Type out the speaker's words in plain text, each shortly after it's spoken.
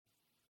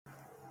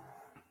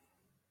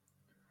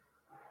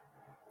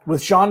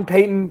With Sean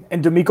Payton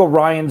and DeMeco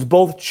Ryans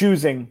both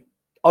choosing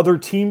other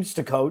teams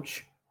to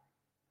coach,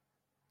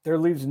 there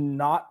leaves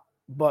not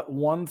but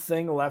one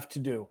thing left to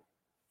do: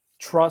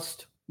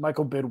 trust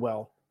Michael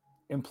Bidwell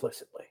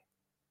implicitly.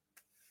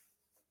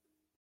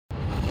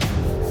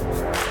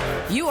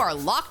 You are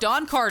Locked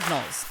On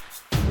Cardinals,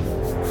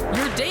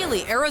 your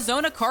daily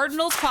Arizona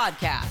Cardinals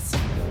podcast.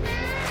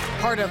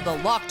 Part of the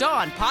Locked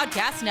On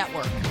Podcast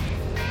Network,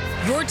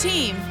 your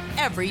team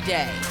every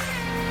day.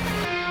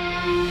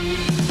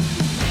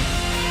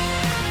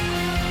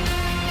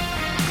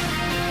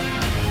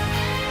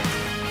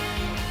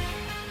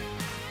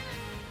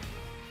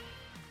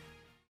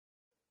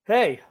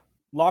 Hey,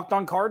 Locked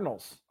On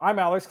Cardinals. I'm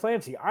Alex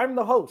Clancy. I'm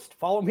the host.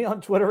 Follow me on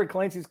Twitter at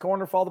Clancy's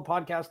Corner. Follow the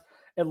podcast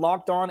at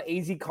Locked On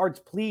AZ Cards.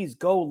 Please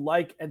go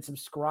like and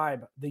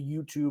subscribe the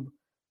YouTube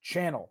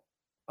channel.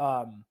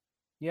 Growing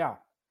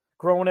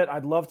it.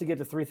 I'd love to get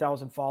to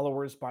 3,000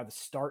 followers by the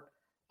start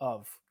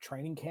of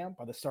training camp,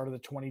 by the start of the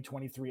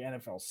 2023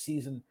 NFL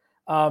season.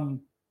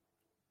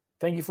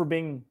 Thank you for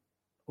being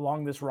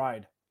along this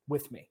ride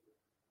with me.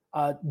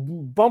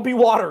 Bumpy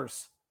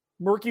waters,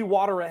 murky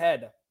water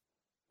ahead.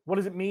 What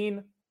does it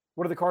mean?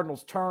 What do the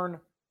Cardinals turn?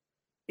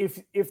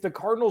 If the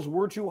Cardinals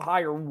were to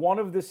hire one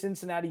of the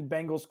Cincinnati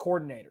Bengals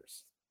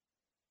coordinators,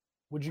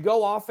 would you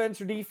go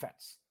offense or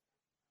defense?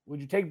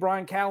 Would you take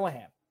Brian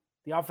Callahan,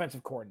 the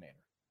offensive coordinator?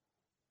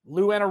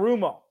 Lou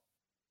Anarumo,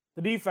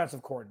 the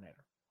defensive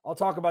coordinator? I'll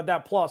talk about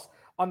that. Plus,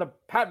 on the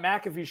Pat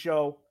McAfee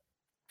show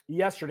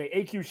yesterday,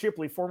 A.Q.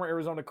 Shipley, former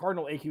Arizona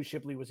Cardinal A.Q.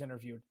 Shipley, was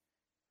interviewed.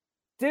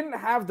 Didn't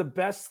have the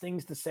best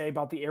things to say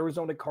about the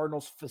Arizona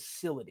Cardinals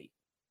facility.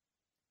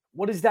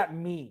 What does that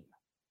mean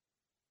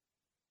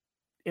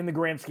in the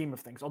grand scheme of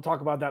things? I'll talk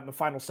about that in the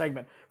final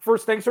segment.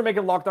 First, thanks for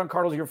making Locked On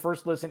Cardinals your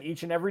first listen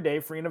each and every day,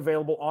 free and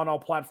available on all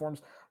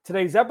platforms.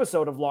 Today's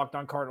episode of Locked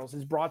On Cardinals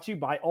is brought to you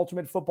by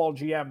Ultimate Football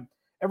GM.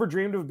 Ever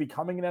dreamed of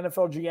becoming an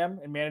NFL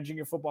GM and managing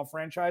your football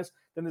franchise?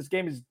 Then this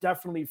game is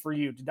definitely for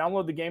you. To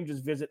download the game,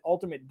 just visit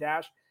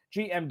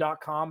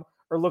ultimate-gm.com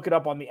or look it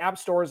up on the app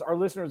stores. Our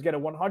listeners get a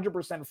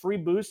 100% free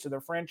boost to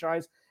their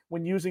franchise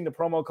when using the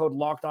promo code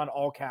Locked On,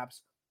 all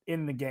caps,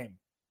 in the game.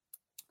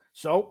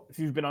 So if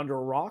you've been under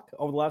a rock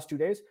over the last 2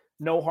 days,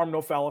 no harm,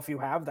 no foul if you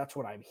have. That's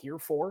what I'm here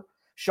for.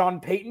 Sean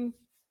Payton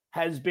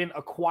has been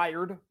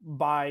acquired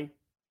by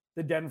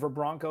the Denver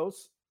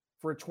Broncos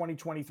for a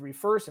 2023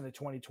 first and a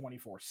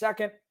 2024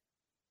 second.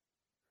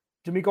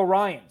 DeMeco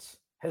Ryans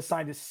has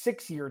signed a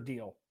 6-year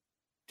deal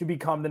to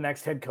become the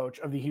next head coach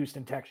of the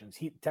Houston Texans.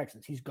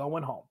 He's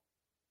going home.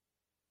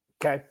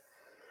 Okay.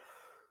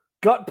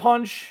 Gut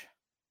punch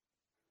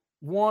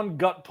 1,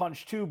 gut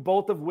punch 2,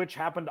 both of which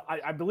happened,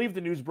 I believe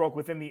the news broke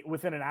within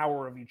an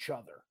hour of each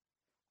other.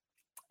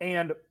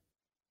 And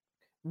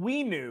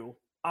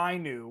I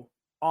knew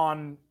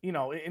on,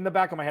 in the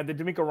back of my head that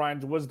DeMeco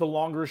Ryans was the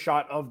longer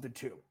shot of the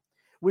two.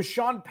 With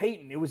Sean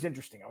Payton, it was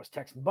interesting. I was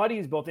texting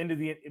buddies, both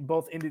into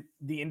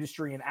the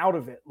industry and out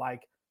of it.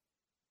 Like,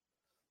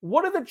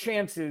 what are the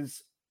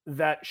chances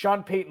that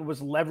Sean Payton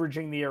was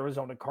leveraging the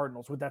Arizona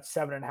Cardinals with that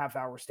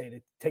 7.5-hour stay to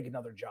take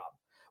another job?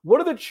 What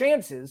are the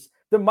chances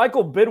that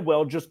Michael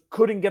Bidwell just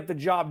couldn't get the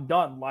job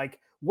done? Like,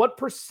 what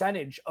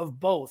percentage of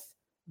both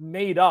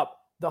made up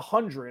the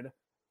 100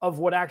 of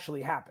what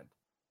actually happened?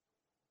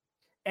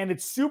 And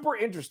it's super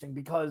interesting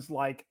because,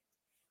 like,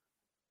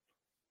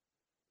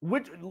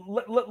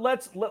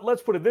 let's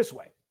put it this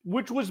way: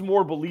 which was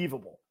more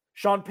believable?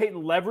 Sean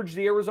Payton leveraged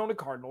the Arizona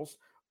Cardinals,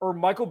 or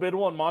Michael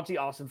Bidwell and Monty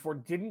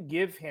Ossenfort didn't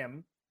give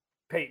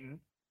Payton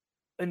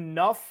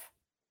enough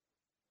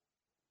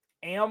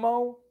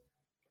ammo,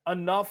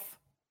 enough,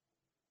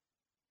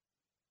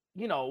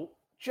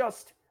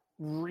 just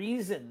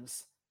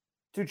reasons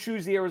to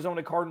choose the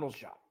Arizona Cardinals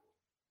job?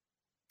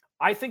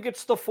 I think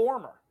it's the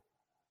former.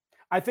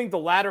 I think the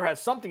latter has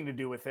something to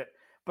do with it,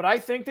 but I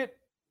think that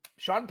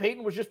Sean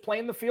Payton was just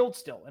playing the field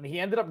still, and he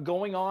ended up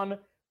going on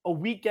a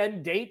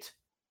weekend date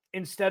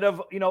instead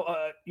of,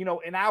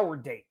 an hour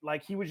date.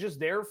 Like, he was just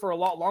there for a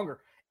lot longer.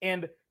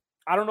 And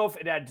I don't know if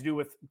it had to do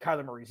with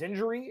Kyler Murray's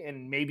injury,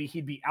 and maybe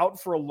he'd be out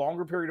for a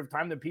longer period of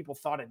time than people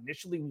thought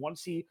initially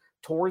once he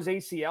tore his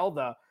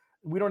ACL.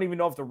 We don't even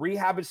know if the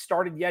rehab has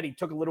started yet. He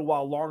took a little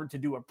while longer to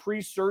do a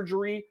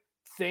pre-surgery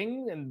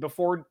thing and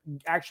before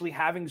actually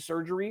having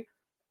surgery.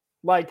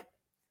 Like,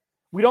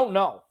 we don't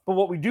know. But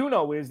what we do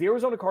know is the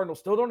Arizona Cardinals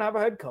still don't have a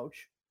head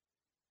coach.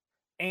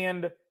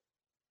 And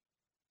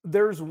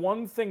there's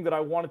one thing that I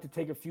wanted to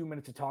take a few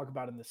minutes to talk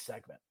about in this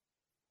segment.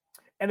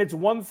 And it's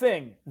one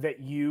thing that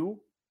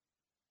you,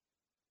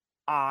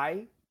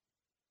 I,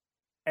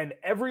 and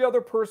every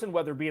other person,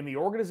 whether it be in the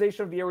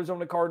organization of the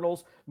Arizona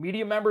Cardinals,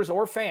 media members,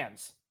 or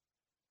fans,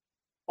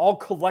 all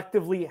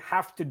collectively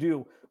have to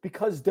do,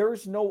 because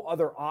there's no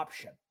other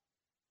option.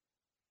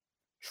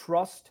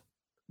 Trust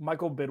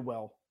Michael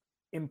Bidwell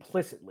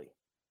implicitly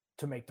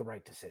to make the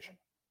right decision.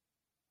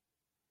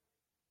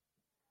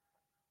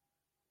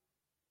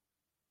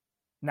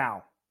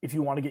 Now, if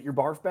you want to get your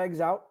barf bags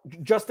out,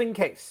 just in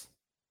case,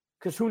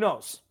 because who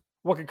knows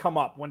what could come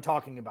up when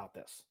talking about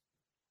this.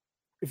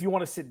 If you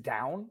want to sit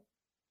down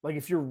Like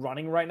if you're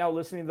running right now,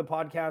 listening to the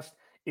podcast,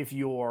 if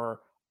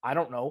you're, I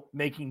don't know,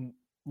 making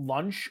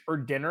lunch or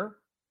dinner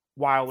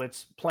while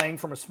it's playing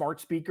from a smart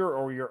speaker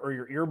or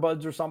your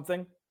earbuds or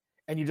something,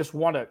 and you just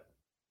want to,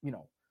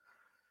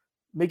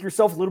 make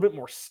yourself a little bit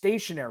more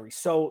stationary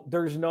so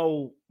there's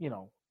no,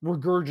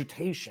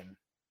 regurgitation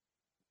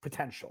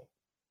potential.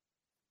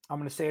 I'm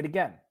going to say it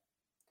again.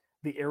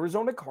 The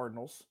Arizona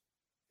Cardinals,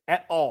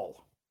 at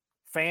all,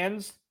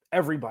 fans,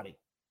 everybody,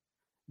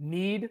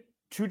 need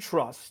to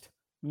trust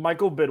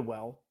Michael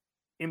Bidwell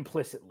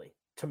implicitly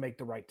to make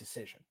the right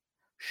decision.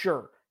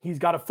 Sure, he's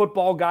got a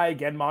football guy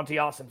again, Monty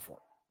Ossenfort,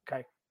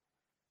 okay?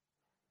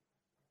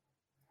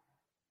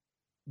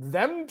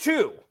 Them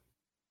two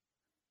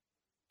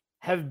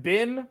have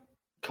been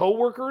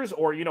coworkers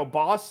or,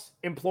 boss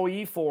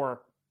employee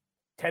for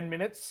 10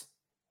 minutes.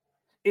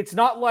 It's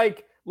not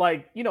like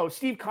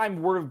Steve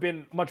Keim would have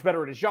been much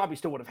better at his job. He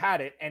still would have had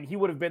it. And this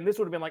would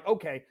have been like,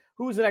 okay,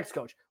 who's the next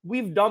coach?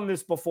 We've done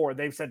this before.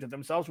 They've said to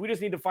themselves, we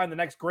just need to find the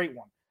next great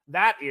one.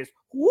 That is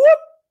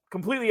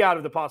completely out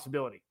of the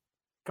possibility,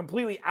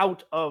 completely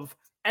out of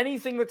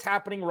anything that's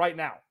happening right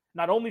now.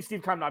 Not only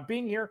Steve Keim not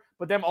being here,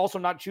 but them also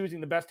not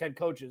choosing the best head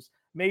coaches.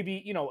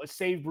 Maybe,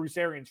 save Bruce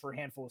Arians for a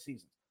handful of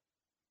seasons.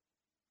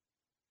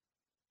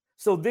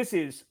 So this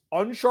is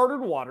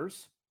uncharted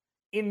waters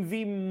in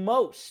the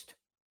most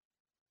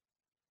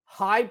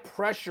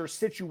high-pressure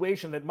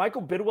situation that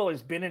Michael Bidwell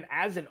has been in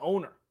as an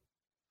owner.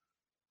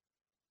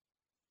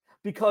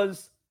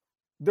 Because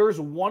there's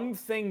one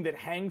thing that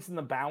hangs in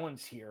the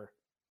balance here,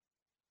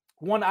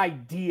 one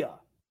idea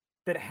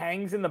that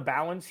hangs in the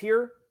balance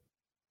here.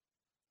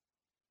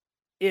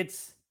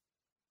 There's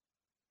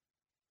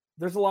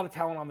a lot of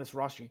talent on this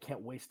roster. You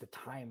can't waste the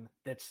time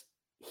that's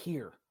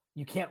here.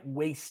 You can't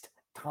waste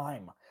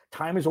time.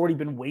 Time has already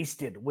been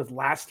wasted with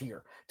last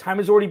year. Time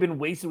has already been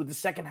wasted with the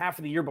second half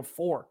of the year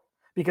before.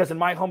 Because in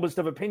my humblest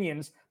of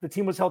opinions, the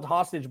team was held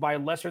hostage by a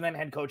lesser than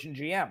head coach and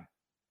GM.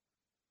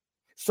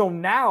 So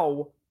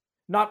now,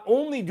 not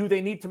only do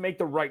they need to make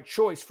the right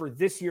choice for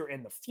this year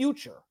and the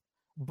future,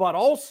 but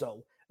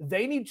also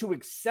they need to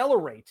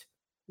accelerate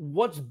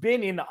what's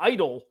been in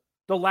idle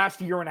the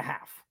last year and a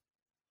half.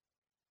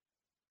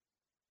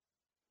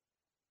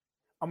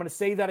 I'm going to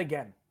say that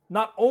again.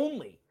 Not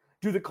only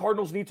do the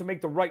Cardinals need to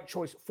make the right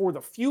choice for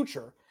the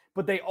future,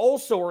 but they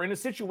also are in a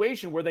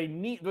situation where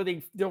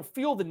they'll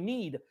feel the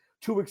need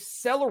to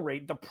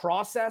accelerate the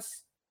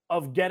process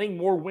of getting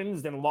more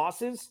wins than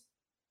losses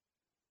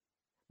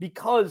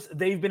because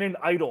they've been in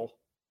idle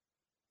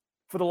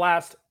for the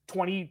last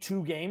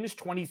 22 games,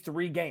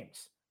 23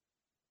 games.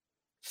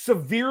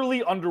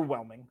 Severely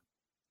underwhelming.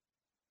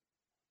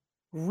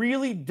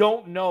 Really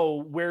don't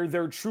know where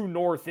their true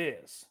north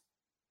is.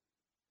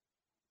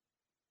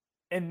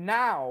 And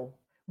now,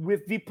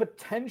 with the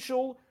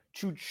potential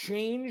to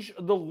change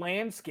the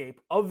landscape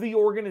of the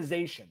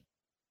organization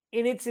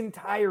in its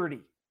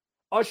entirety,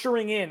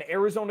 ushering in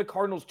Arizona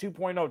Cardinals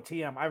 2.0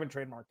 TM. I haven't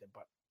trademarked it,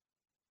 but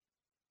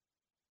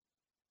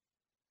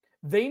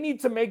they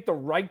need to make the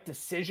right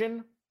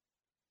decision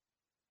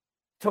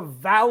to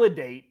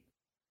validate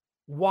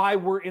why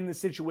we're in the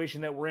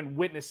situation that we're in,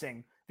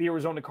 witnessing the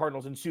Arizona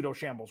Cardinals in pseudo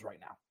shambles right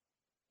now.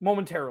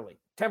 Momentarily,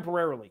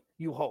 temporarily,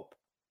 you hope.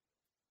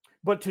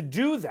 But to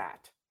do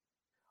that,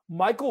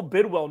 Michael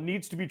Bidwell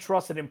needs to be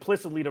trusted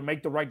implicitly to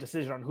make the right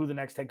decision on who the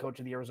next head coach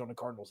of the Arizona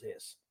Cardinals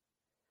is.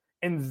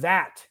 And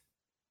that,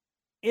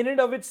 in and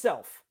of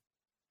itself,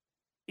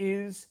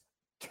 is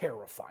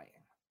terrifying.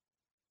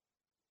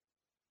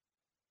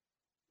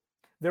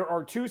 There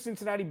are two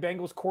Cincinnati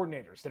Bengals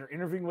coordinators that are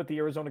interviewing with the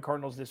Arizona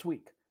Cardinals this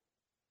week.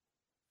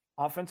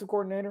 Offensive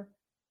coordinator,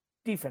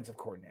 defensive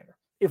coordinator.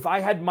 If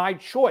I had my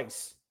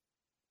choice,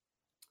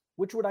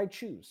 which would I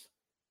choose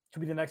to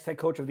be the next head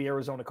coach of the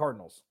Arizona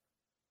Cardinals?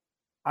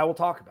 I will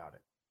talk about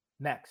it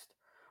next.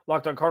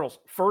 Locked On Cardinals.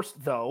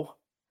 First, though,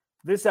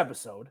 this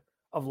episode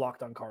of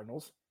Locked On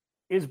Cardinals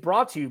is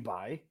brought to you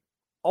by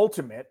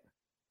Ultimate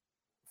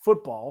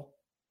Football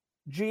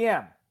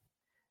GM.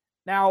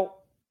 Now,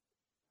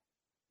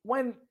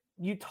 when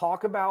you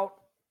talk about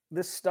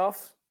this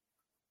stuff,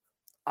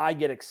 I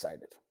get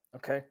excited,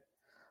 okay?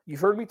 You've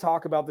heard me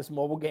talk about this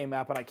mobile game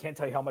app, and I can't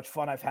tell you how much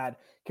fun I've had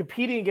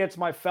competing against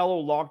my fellow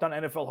Locked On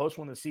NFL hosts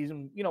when the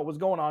season, was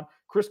going on.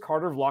 Chris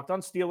Carter of Locked On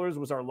Steelers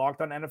was our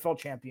Locked On NFL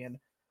champion.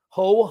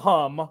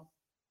 Ho-hum,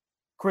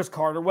 Chris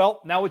Carter.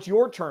 Well, now it's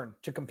your turn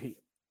to compete,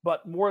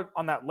 but more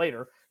on that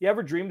later. You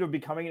ever dreamed of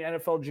becoming an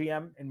NFL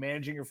GM and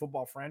managing your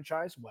football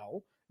franchise?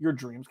 Well, your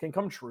dreams can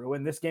come true,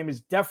 and this game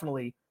is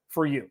definitely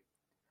for you.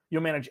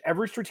 You'll manage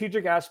every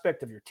strategic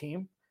aspect of your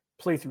team,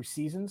 play through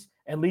seasons,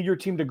 and lead your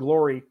team to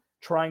glory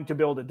trying to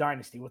build a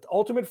dynasty. With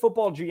Ultimate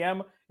Football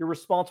GM, you're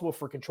responsible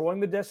for controlling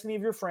the destiny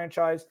of your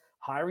franchise,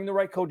 hiring the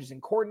right coaches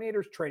and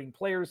coordinators, trading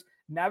players,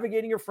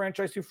 navigating your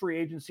franchise through free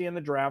agency and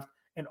the draft,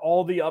 and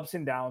all the ups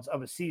and downs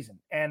of a season.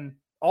 And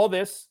all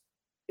this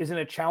is in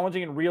a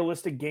challenging and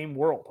realistic game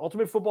world.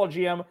 Ultimate Football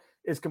GM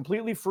is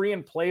completely free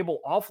and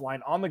playable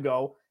offline, on the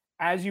go,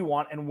 as you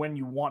want and when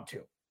you want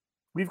to.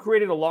 We've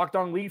created a Locked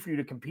On League for you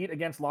to compete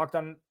against Locked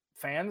On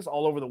fans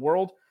all over the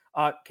world.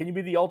 Can you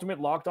be the ultimate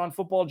Locked On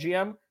Football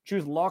GM?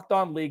 Choose Locked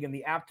On League in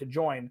the app to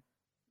join.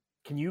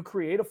 Can you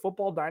create a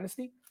football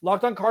dynasty?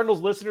 Locked On Cardinals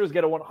listeners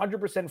get a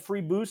 100%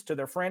 free boost to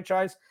their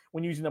franchise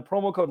when using the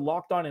promo code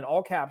Locked On in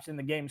all caps in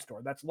the game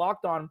store. That's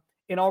Locked On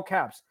in all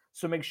caps.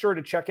 So make sure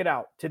to check it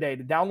out today.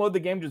 To download the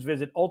game, just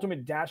visit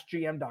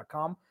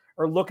ultimate-gm.com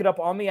or look it up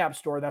on the App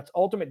Store. That's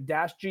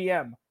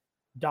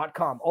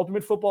ultimate-gm.com.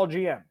 Ultimate Football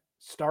GM.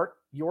 Start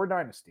your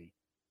dynasty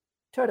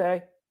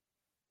today.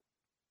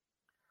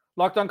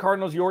 Locked On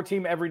Cardinals, your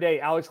team every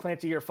day. Alex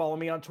Clancy here. Follow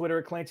me on Twitter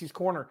at Clancy's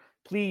Corner.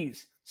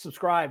 Please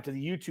subscribe to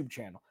the YouTube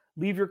channel.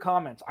 Leave your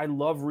comments. I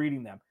love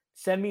reading them.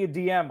 Send me a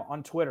DM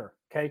on Twitter,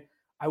 okay?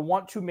 I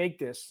want to make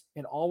this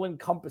an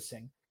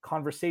all-encompassing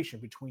conversation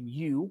between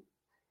you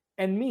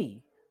and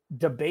me.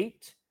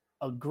 Debate,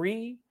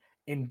 agree,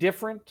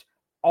 indifferent,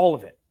 all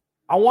of it.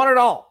 I want it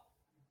all.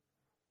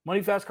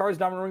 Money, fast cars,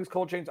 diamond rings,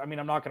 cold chains. I mean,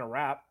 I'm not going to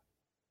rap.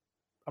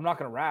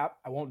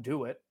 I won't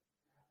do it.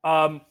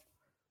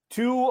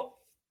 Two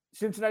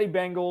Cincinnati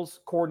Bengals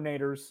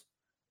coordinators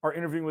are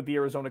interviewing with the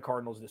Arizona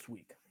Cardinals this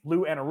week.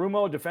 Lou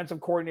Anarumo,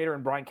 defensive coordinator,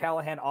 and Brian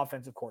Callahan,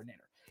 offensive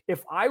coordinator.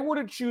 If I were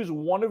to choose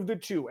one of the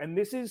two, and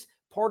this is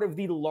part of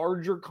the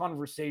larger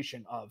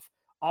conversation of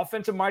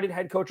offensive-minded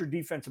head coach or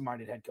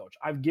defensive-minded head coach,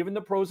 I've given the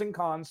pros and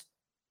cons,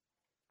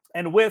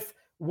 and with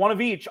one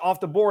of each off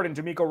the board in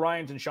D'Amico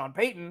Ryans and Sean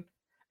Payton,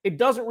 it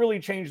doesn't really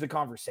change the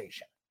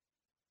conversation.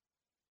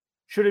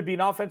 Should it be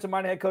an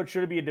offensive-minded head coach?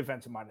 Should it be a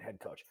defensive-minded head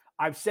coach?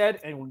 I've said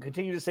and will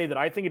continue to say that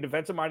I think a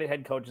defensive-minded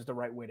head coach is the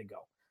right way to go.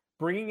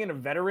 Bringing in a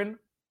veteran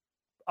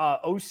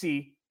OC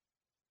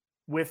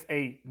with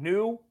a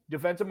new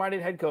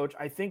defensive-minded head coach,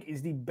 I think,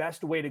 is the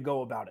best way to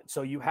go about it.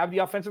 So you have the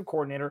offensive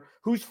coordinator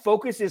whose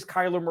focus is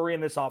Kyler Murray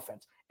in this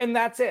offense, and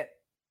that's it.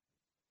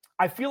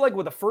 I feel like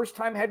with a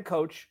first-time head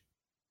coach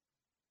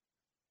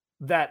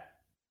that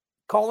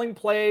calling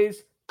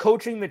plays,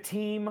 coaching the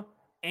team,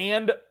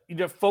 and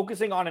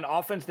focusing on an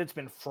offense that's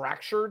been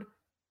fractured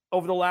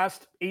over the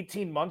last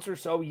 18 months or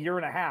so, year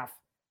and a half,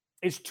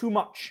 is too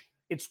much.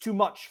 It's too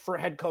much for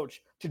a head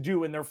coach to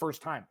do in their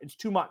first time. It's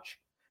too much.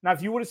 Now,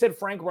 if you would have said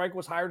Frank Reich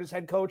was hired as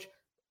head coach,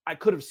 I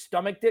could have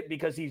stomached it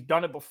because he's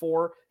done it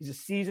before. He's a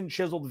seasoned,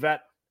 chiseled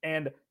vet,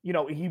 and,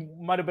 he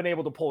might have been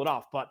able to pull it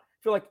off. But I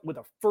feel like with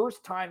a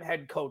first-time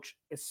head coach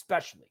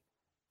especially,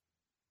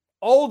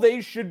 all they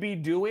should be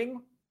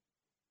doing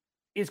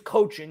is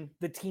coaching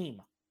the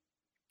team,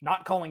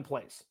 not calling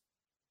plays.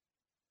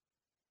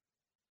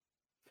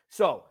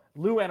 So,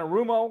 Lou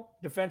Anarumo,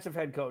 defensive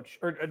head coach,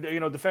 or,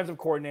 defensive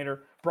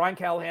coordinator, Brian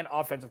Callahan,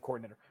 offensive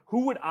coordinator.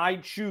 Who would I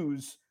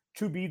choose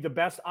to be the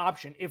best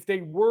option if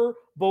they were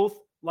both,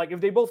 if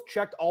they both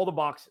checked all the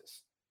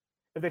boxes?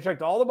 If they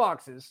checked all the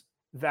boxes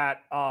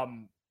that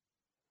Michael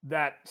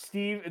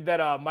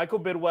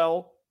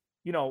Bidwell,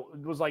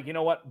 was like, you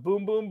know what,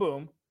 boom, boom,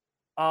 boom.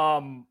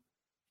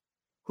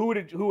 Who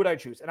would I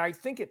choose? And I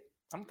don't think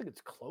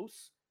it's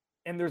close.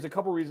 And there's a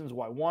couple reasons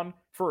why. One,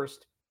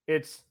 first,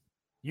 it's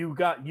you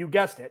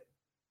guessed it,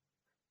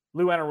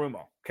 Lou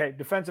Anarumo, okay,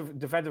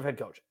 defensive head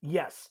coach.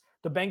 Yes,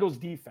 the Bengals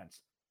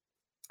defense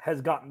has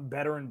gotten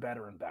better and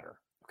better and better,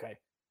 okay?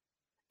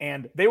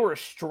 And they were a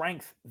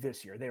strength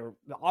this year. The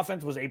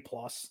offense was A+,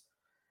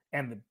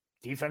 and the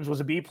defense was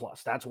a B+.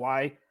 That's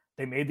why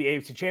they made the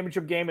AFC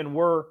Championship game and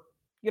were,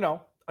 a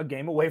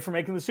game away from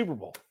making the Super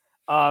Bowl.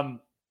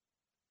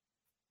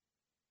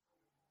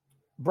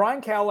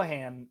 Brian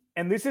Callahan,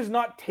 and this is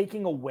not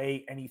taking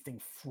away anything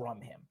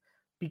from him,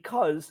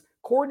 because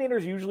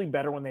coordinators are usually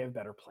better when they have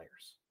better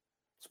players.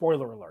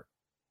 Spoiler alert.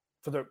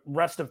 For the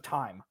rest of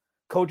time,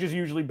 coaches are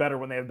usually better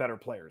when they have better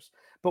players.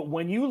 But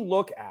when you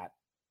look at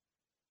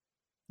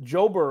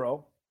Joe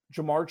Burrow,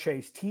 Jamar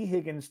Chase, T.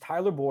 Higgins,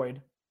 Tyler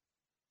Boyd,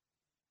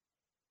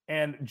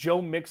 and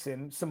Joe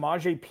Mixon,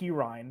 Samaje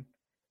Perine,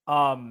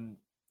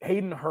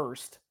 Hayden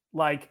Hurst,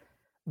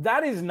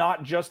 that is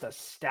not just a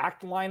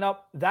stacked lineup.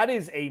 That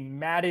is a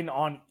Madden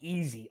on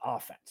easy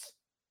offense.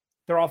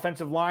 Their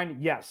offensive line,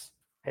 yes,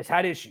 has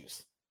had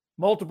issues,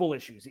 multiple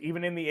issues,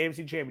 even in the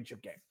AFC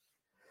Championship game.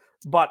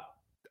 But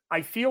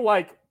I feel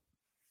like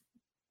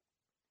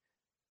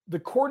the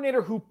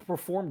coordinator who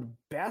performed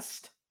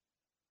best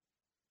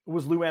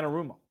was Lou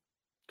Anarumo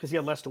because he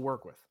had less to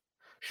work with.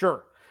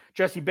 Sure,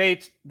 Jesse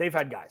Bates, they've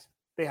had guys.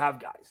 They have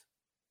guys.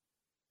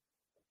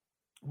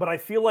 But I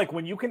feel like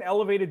when you can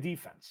elevate a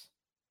defense,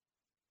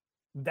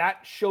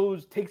 that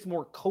takes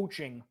more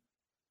coaching,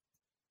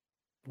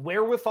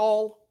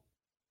 wherewithal,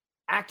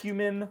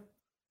 acumen,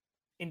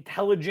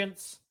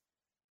 intelligence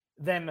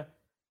than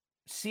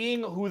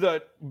seeing who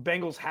the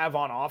Bengals have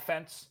on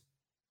offense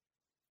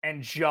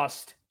and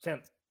just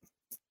saying,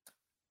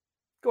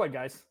 go ahead,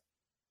 guys.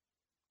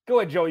 Go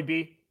ahead, Joey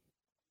B.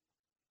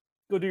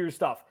 Go do your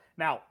stuff.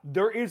 Now,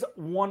 there is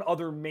one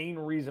other main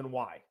reason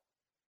why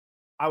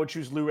I would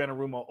choose Lou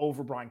Anarumo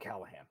over Brian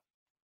Callahan.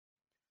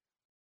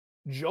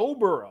 Joe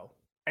Burrow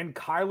and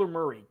Kyler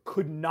Murray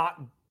could not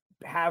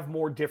have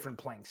more different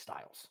playing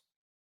styles.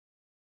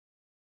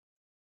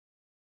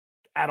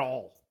 At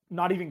all.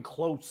 Not even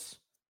close.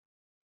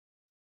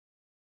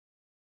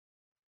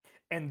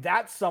 And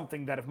that's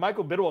something that if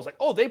Michael Bidwell's like,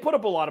 oh, they put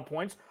up a lot of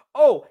points.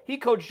 Oh, he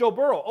coached Joe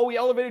Burrow. Oh, he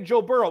elevated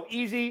Joe Burrow.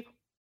 Easy,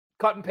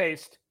 cut and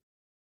paste,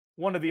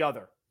 one to the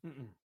other.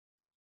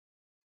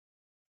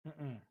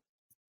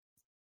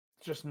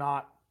 It's just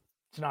not,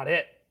 it's not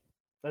it.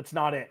 That's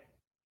not it.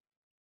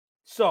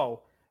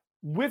 So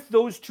with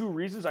those two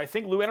reasons, I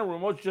think Lou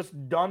Anarumo's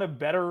just done a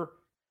better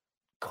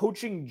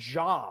coaching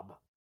job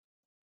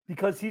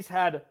because he's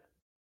had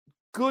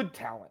good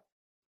talent,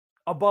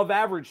 above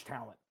average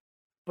talent,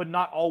 but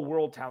not all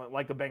world talent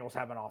like the Bengals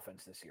have on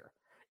offense this year.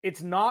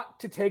 It's not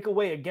to take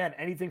away, again,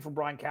 anything from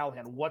Brian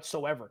Callahan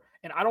whatsoever.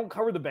 And I don't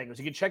cover the Bengals.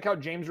 You can check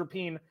out James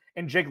Rapien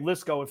and Jake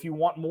Lisco if you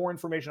want more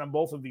information on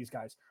both of these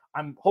guys.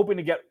 I'm hoping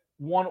to get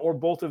one or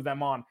both of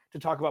them on to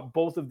talk about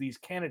both of these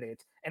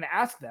candidates and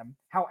ask them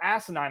how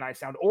asinine I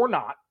sound or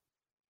not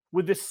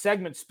with this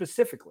segment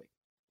specifically.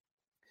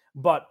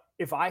 But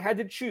if I had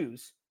to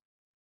choose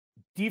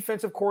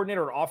defensive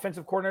coordinator or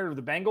offensive coordinator of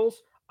the Bengals,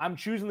 I'm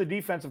choosing the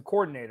defensive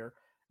coordinator,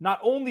 not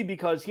only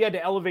because he had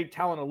to elevate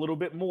talent a little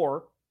bit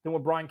more than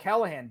what Brian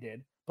Callahan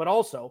did, but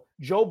also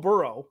Joe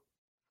Burrow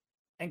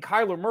and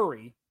Kyler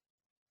Murray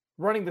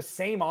running the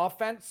same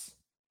offense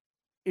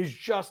is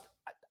just,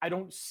 I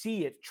don't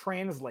see it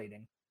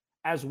translating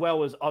as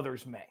well as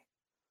others may.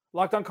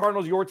 Locked On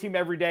Cardinals, your team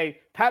every day.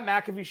 Pat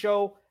McAfee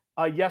show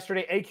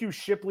yesterday. AQ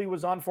Shipley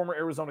was on, former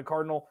Arizona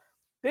Cardinal.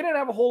 They didn't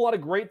have a whole lot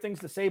of great things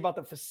to say about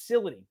the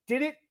facility.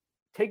 Did it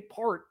take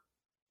part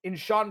in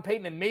Sean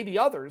Payton and maybe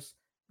others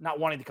not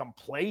wanting to come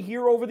play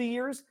here over the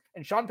years,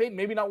 and Sean Payton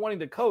maybe not wanting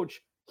to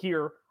coach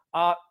here?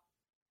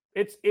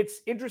 It's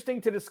interesting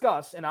to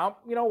discuss, and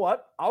you know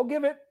what? I'll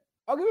give it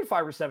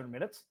 5 or 7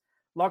 minutes.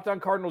 Locked On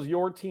Cardinals,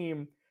 your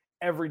team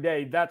every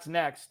day. That's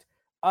next.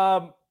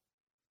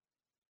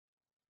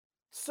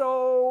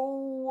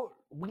 So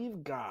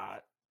we've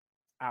got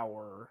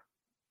our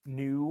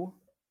new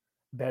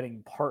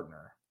betting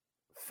partner,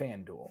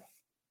 FanDuel.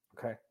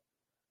 Okay.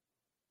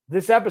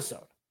 This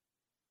episode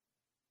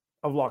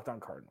of Locked On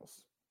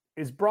Cardinals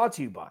is brought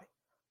to you by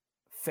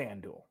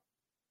FanDuel.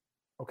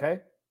 Okay.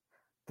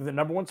 They're the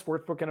number one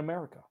sportsbook in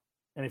America.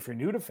 And if you're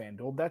new to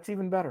FanDuel, that's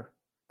even better.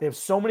 They have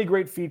so many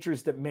great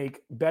features that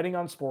make betting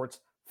on sports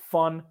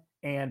fun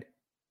and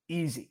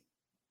easy.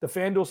 The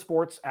FanDuel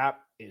Sports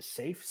app is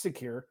safe,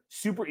 secure,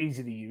 super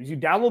easy to use. You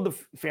download the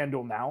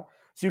FanDuel now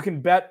so you can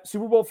bet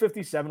Super Bowl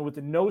 57 with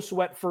the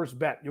no-sweat first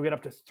bet. You'll get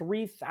up to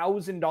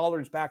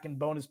 $3,000 back in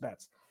bonus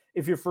bets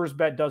if your first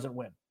bet doesn't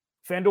win.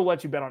 FanDuel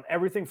lets you bet on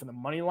everything from the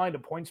money line to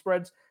point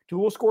spreads to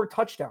who will score a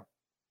touchdown.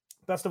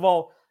 Best of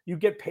all, you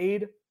get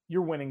paid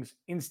your winnings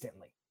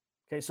instantly.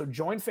 Okay, so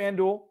join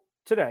FanDuel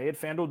today at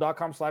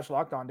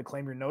FanDuel.com/lockedon to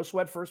claim your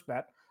no-sweat first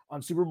bet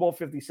on Super Bowl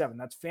 57.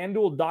 That's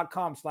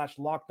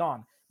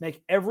FanDuel.com/lockedon.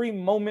 Make every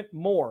moment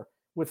more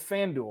with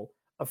FanDuel,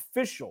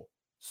 official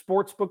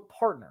sportsbook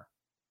partner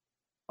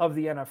of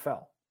the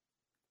NFL.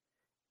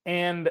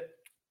 And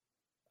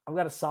I've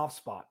got a soft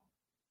spot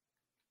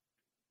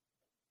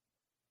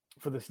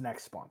for this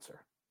next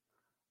sponsor.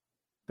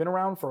 Been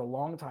around for a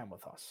long time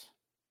with us,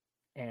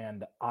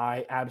 and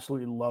I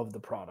absolutely love the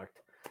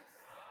product.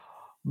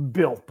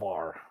 Built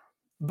Bar.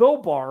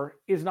 Built Bar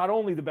is not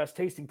only the best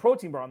tasting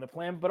protein bar on the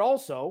planet, but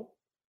also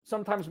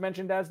sometimes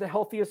mentioned as the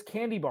healthiest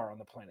candy bar on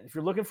the planet. If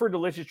you're looking for a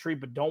delicious treat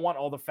but don't want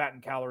all the fat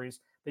and calories,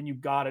 then you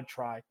got to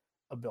try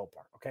a Built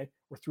Bar, okay?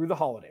 We're through the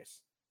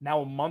holidays.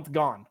 Now a month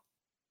gone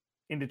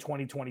into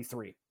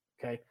 2023,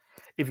 okay?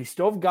 If you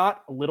still have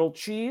got a little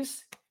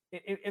cheese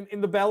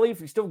in the belly,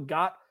 if you still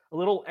got a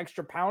little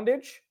extra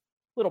poundage,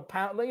 little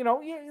pound, you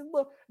know,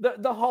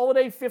 the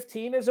holiday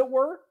 15, as it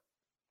were,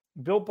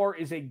 Built Bar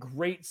is a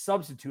great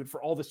substitute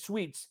for all the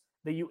sweets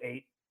that you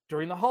ate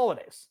during the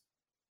holidays,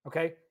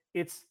 okay?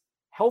 It's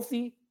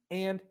healthy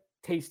and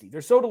tasty.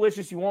 They're so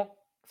delicious, you won't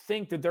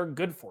think that they're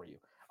good for you.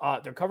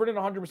 They're covered in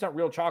 100%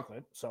 real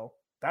chocolate, so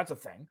that's a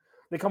thing.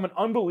 They come in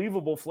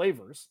unbelievable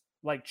flavors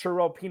like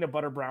churro, peanut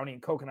butter brownie,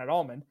 and coconut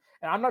almond.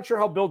 And I'm not sure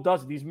how Built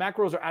does it. These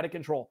macros are out of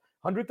control.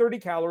 130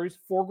 calories,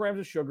 4 grams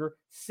of sugar,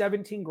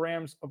 17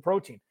 grams of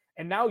protein.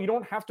 And now you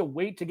don't have to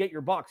wait to get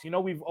your box. You know,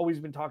 we've always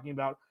been talking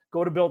about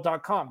go to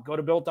Built.com, go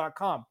to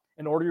Built.com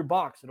and order your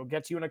box. It'll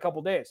get to you in a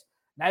couple days.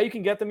 Now you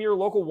can get them at your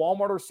local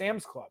Walmart or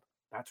Sam's Club.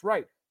 That's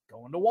right.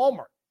 Go into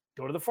Walmart,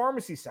 go to the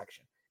pharmacy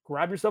section,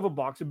 grab yourself a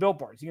box of Built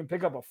Bars. You can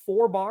pick up a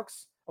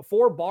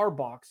 4-bar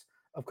box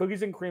of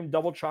cookies and cream,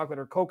 double chocolate,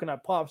 or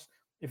coconut puffs.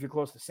 If you're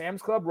close to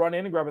Sam's Club, run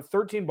in and grab a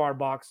 13-bar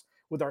box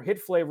with our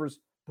hit flavors,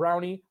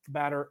 brownie,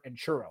 batter, and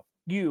churro.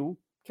 You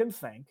can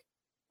thank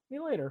me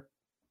later.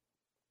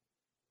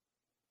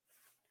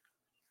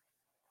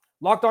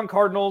 Locked On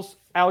Cardinals,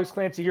 Alex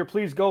Clancy here.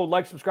 Please go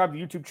like, subscribe to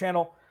the YouTube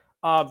channel.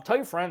 Tell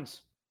your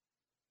friends.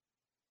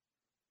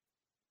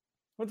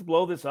 Let's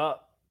blow this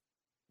up,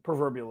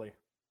 proverbially.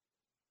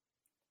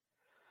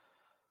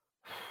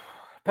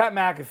 Pat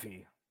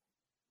McAfee,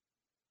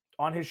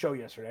 on his show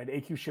yesterday, had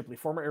AQ Shipley,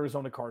 former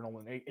Arizona Cardinal,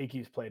 and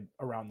AQ's played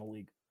around the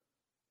league.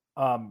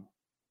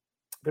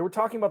 They were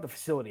talking about the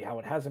facility, how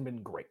it hasn't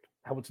been great,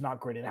 how it's not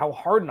great, and how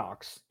Hard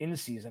Knocks in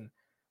season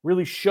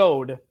really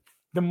showed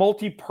the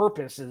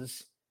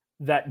multi-purposes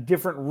that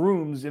different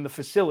rooms in the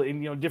facility,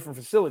 different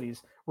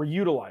facilities were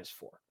utilized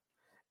for.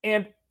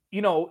 And,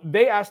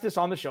 they asked this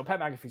on the show. Pat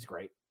McAfee's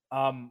great.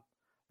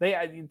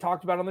 They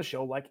talked about on the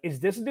show, like, is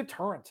this a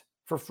deterrent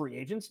for free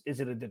agents? Is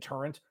it a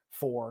deterrent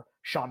for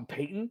Sean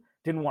Payton?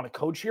 Didn't want to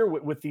coach here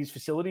with these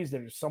facilities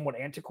that are somewhat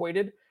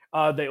antiquated.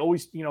 They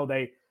always,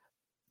 they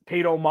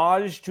paid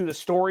homage to the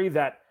story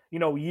that,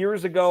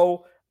 years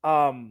ago,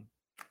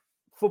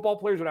 football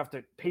players would have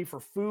to pay for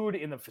food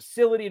in the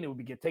facility and it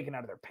would get taken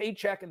out of their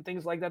paycheck and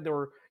things like that. There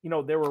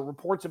were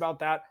reports about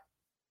that.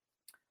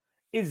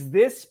 Is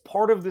this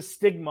part of the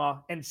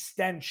stigma and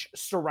stench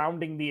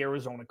surrounding the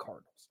Arizona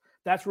Cardinals?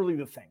 That's really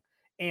the thing.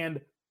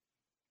 And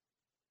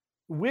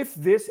with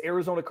this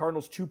Arizona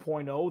Cardinals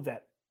 2.0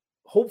 that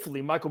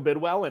hopefully Michael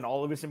Bidwell and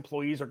all of his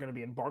employees are going to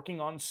be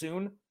embarking on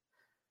soon,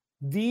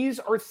 these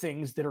are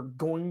things that are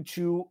going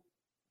to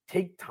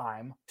take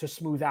time to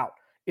smooth out.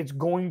 It's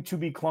going to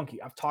be clunky.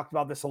 I've talked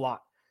about this a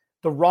lot.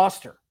 The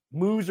roster,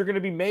 moves are going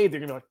to be made. They're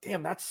going to be like,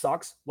 damn, that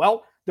sucks.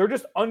 Well, they're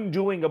just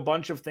undoing a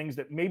bunch of things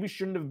that maybe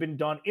shouldn't have been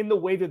done in the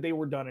way that they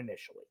were done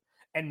initially.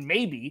 And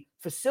maybe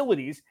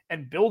facilities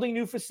and building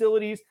new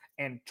facilities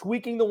and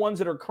tweaking the ones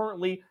that are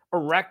currently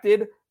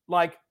erected.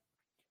 Like,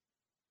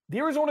 the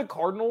Arizona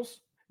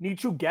Cardinals need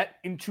to get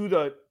into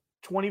the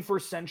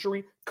 21st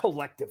century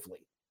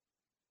collectively.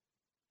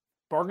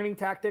 Bargaining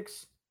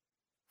tactics,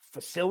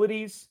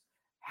 facilities,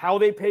 how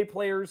they pay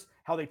players,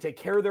 how they take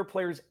care of their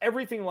players,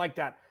 everything like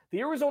that.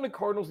 The Arizona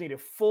Cardinals need a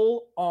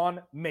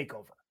full-on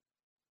makeover.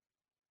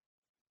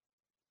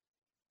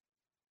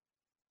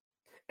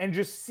 And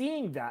just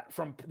seeing that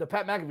from the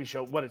Pat McAfee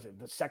show, what is it?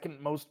 The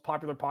second most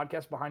popular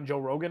podcast behind Joe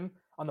Rogan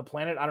on the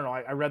planet? I don't know.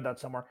 I read that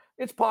somewhere.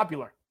 It's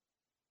popular.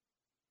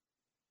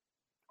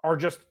 Are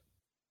just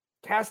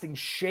casting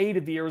shade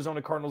at the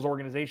Arizona Cardinals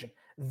organization.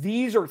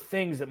 These are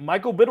things that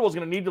Michael Bidwell is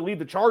going to need to lead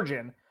the charge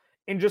in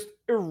just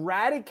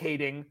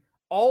eradicating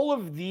all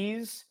of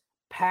these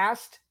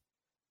past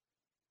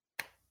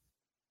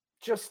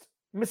just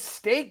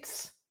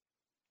mistakes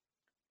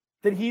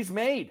that he's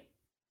made,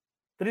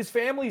 that his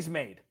family's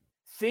made.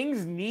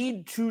 Things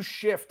need to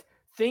shift.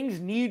 Things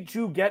need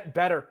to get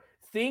better.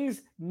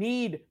 Things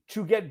need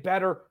to get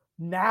better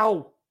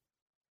now.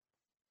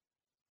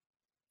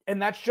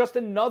 And that's just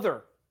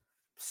another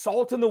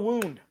salt in the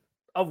wound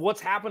of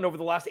what's happened over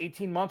the last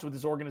 18 months with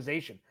this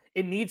organization.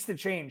 It needs to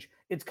change.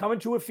 It's coming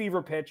to a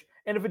fever pitch.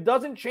 And if it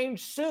doesn't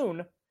change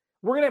soon,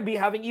 we're going to be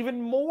having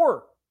even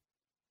more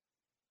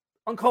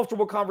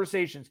uncomfortable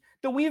conversations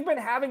that we've been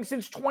having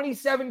since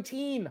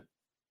 2017.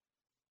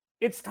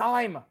 It's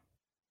time.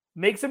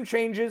 Make some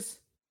changes.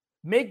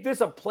 Make this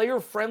a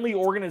player-friendly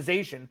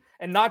organization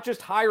and not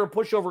just hire a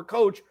pushover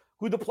coach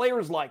who the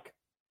players like.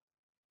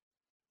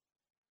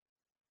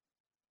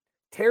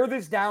 Tear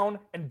this down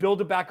and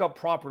build it back up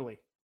properly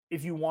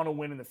if you want to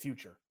win in the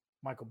future.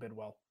 Michael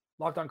Bidwell,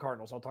 Locked On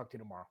Cardinals. I'll talk to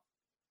you tomorrow.